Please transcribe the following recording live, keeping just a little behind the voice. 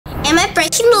Am I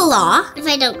breaking the law if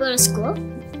I don't go to school?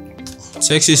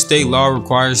 Texas state law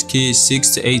requires kids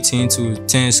 6 to 18 to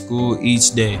attend school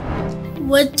each day.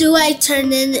 What do I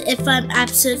turn in if I'm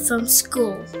absent from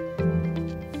school?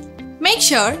 Make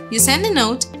sure you send a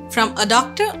note from a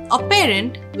doctor or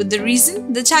parent with the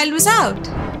reason the child was out.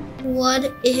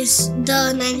 What is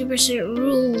the 90%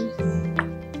 rule?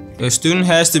 A student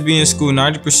has to be in school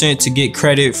 90% to get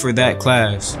credit for that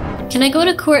class. Can I go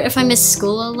to court if I miss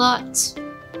school a lot?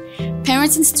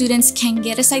 Parents and students can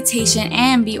get a citation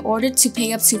and be ordered to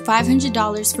pay up to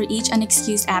 $500 for each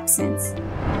unexcused absence.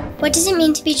 What does it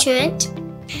mean to be truant?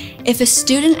 If a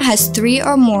student has 3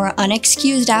 or more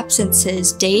unexcused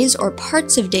absences, days or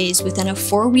parts of days within a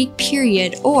 4-week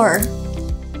period, or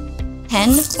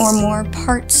 10 or more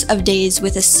parts of days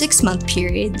with a 6-month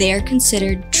period, they are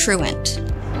considered truant.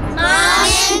 Mom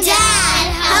and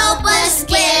Dad, help us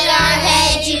get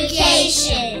our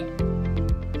education.